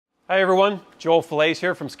Hi everyone, Joel Fillets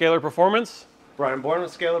here from Scalar Performance. Brian Bourne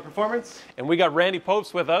with Scalar Performance. And we got Randy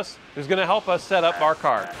Pobst with us, who's going to help us set up our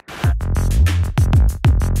car.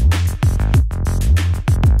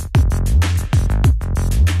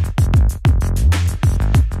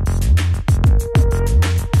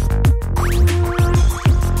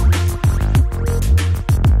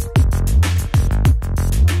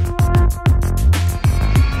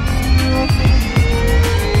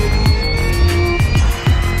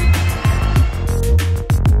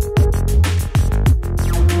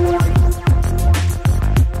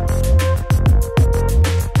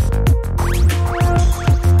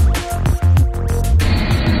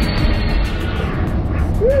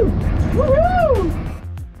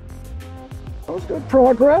 That was good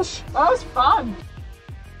progress. That was fun.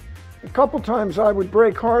 A couple times I would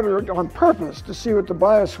brake harder on purpose to see what the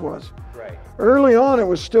bias was. Right. Early on it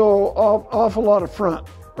was still awful lot of front,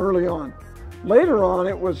 early on. Later on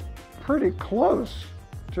it was pretty close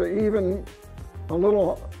to even a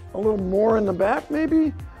little more in the back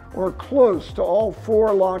maybe, or close to all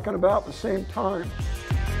four locking about the same time.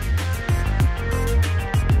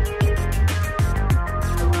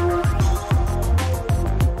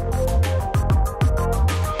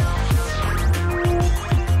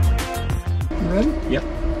 Ready? Yep.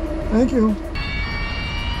 Thank you.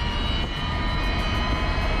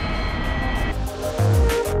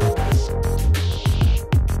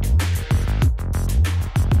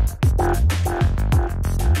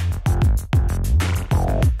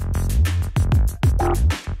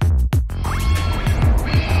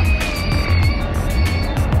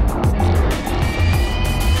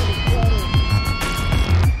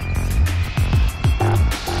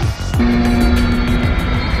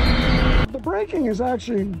 Braking is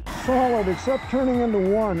actually solid except turning into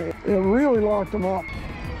one. It really locked them up.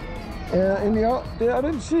 And I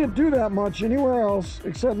didn't see it do that much anywhere else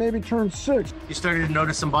except maybe turn 6. You started to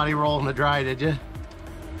notice some body roll in the dry, did you? A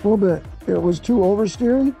little bit. It was too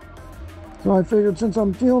oversteering. So I figured since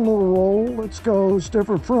I'm feeling a little roll, let's go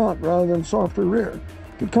stiffer front rather than softer rear.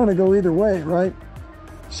 Could kind of go either way, right?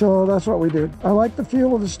 So that's what we did. I like the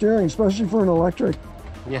feel of the steering, especially for an electric.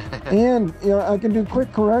 Yeah. And you know, I can do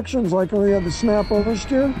quick corrections like when we have the snap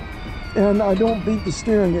oversteer, and I don't beat the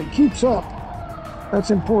steering. It keeps up.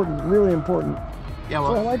 That's important, really important. Yeah,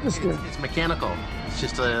 well, so I like the steering. It's mechanical. It's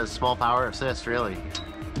just a small power assist, really.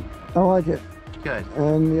 I like it. Good.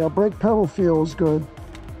 And the brake pedal feels good.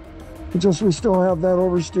 It's just we still have that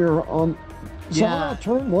oversteer on. Yeah.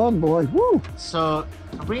 Turn 1, boy. Woo! So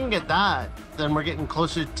if we can get that, then we're getting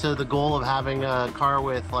closer to the goal of having a car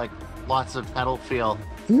with like lots of pedal feel.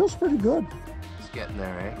 Feels pretty good. It's getting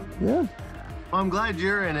there, eh? Yeah. Well, I'm glad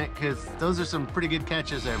you're in it because those are some pretty good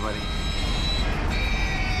catches there, buddy.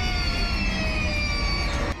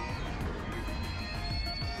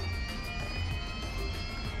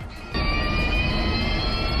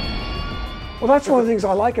 Well, that's one of the things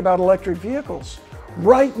I like about electric vehicles.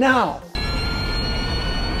 Right now,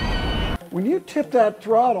 when you tip that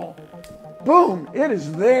throttle, boom, it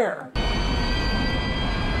is there.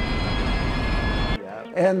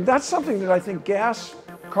 And that's something that I think gas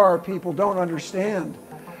car people don't understand,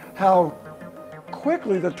 how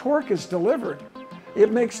quickly the torque is delivered.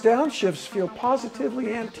 It makes downshifts feel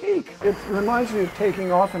positively antique. It reminds me of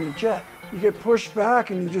taking off in a jet. You get pushed back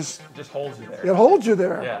and it just holds you there. It holds you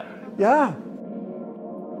there. Yeah. Yeah.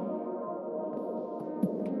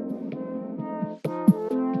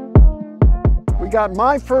 We got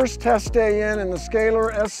my first test day in the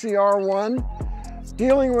Scalar SCR1.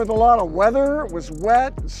 Dealing with a lot of weather. It was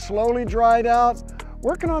wet, slowly dried out.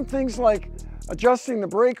 Working on things like adjusting the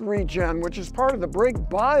brake regen, which is part of the brake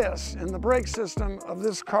bias in the brake system of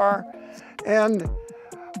this car. And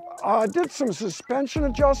I did some suspension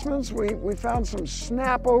adjustments. We found some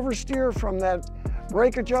snap oversteer from that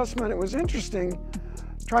brake adjustment. It was interesting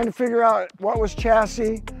trying to figure out what was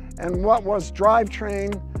chassis and what was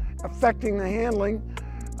drivetrain affecting the handling.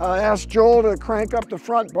 I asked Joel to crank up the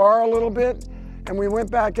front bar a little bit, and we went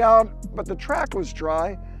back out, but the track was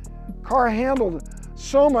dry. Car handled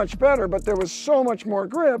so much better, but there was so much more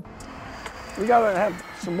grip. We gotta have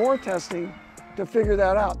some more testing to figure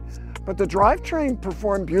that out. But the drivetrain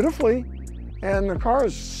performed beautifully, and the car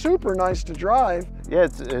is super nice to drive. Yeah,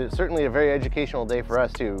 it's certainly a very educational day for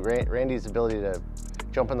us too. Randy's ability to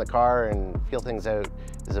jump in the car and feel things out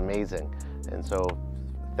is amazing. And so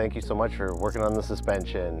thank you so much for working on the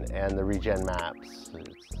suspension and the regen maps.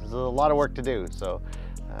 There's a lot of work to do, so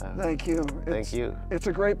thank you. Thank you. It's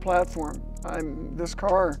a great platform. This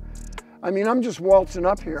car, I'm just waltzing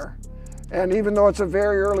up here. And even though it's a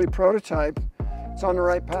very early prototype, it's on the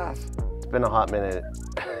right path. It's been a hot minute.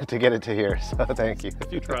 to get it to here, so thank you. A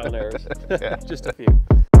few trial and errors, Yeah. just a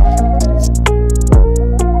few.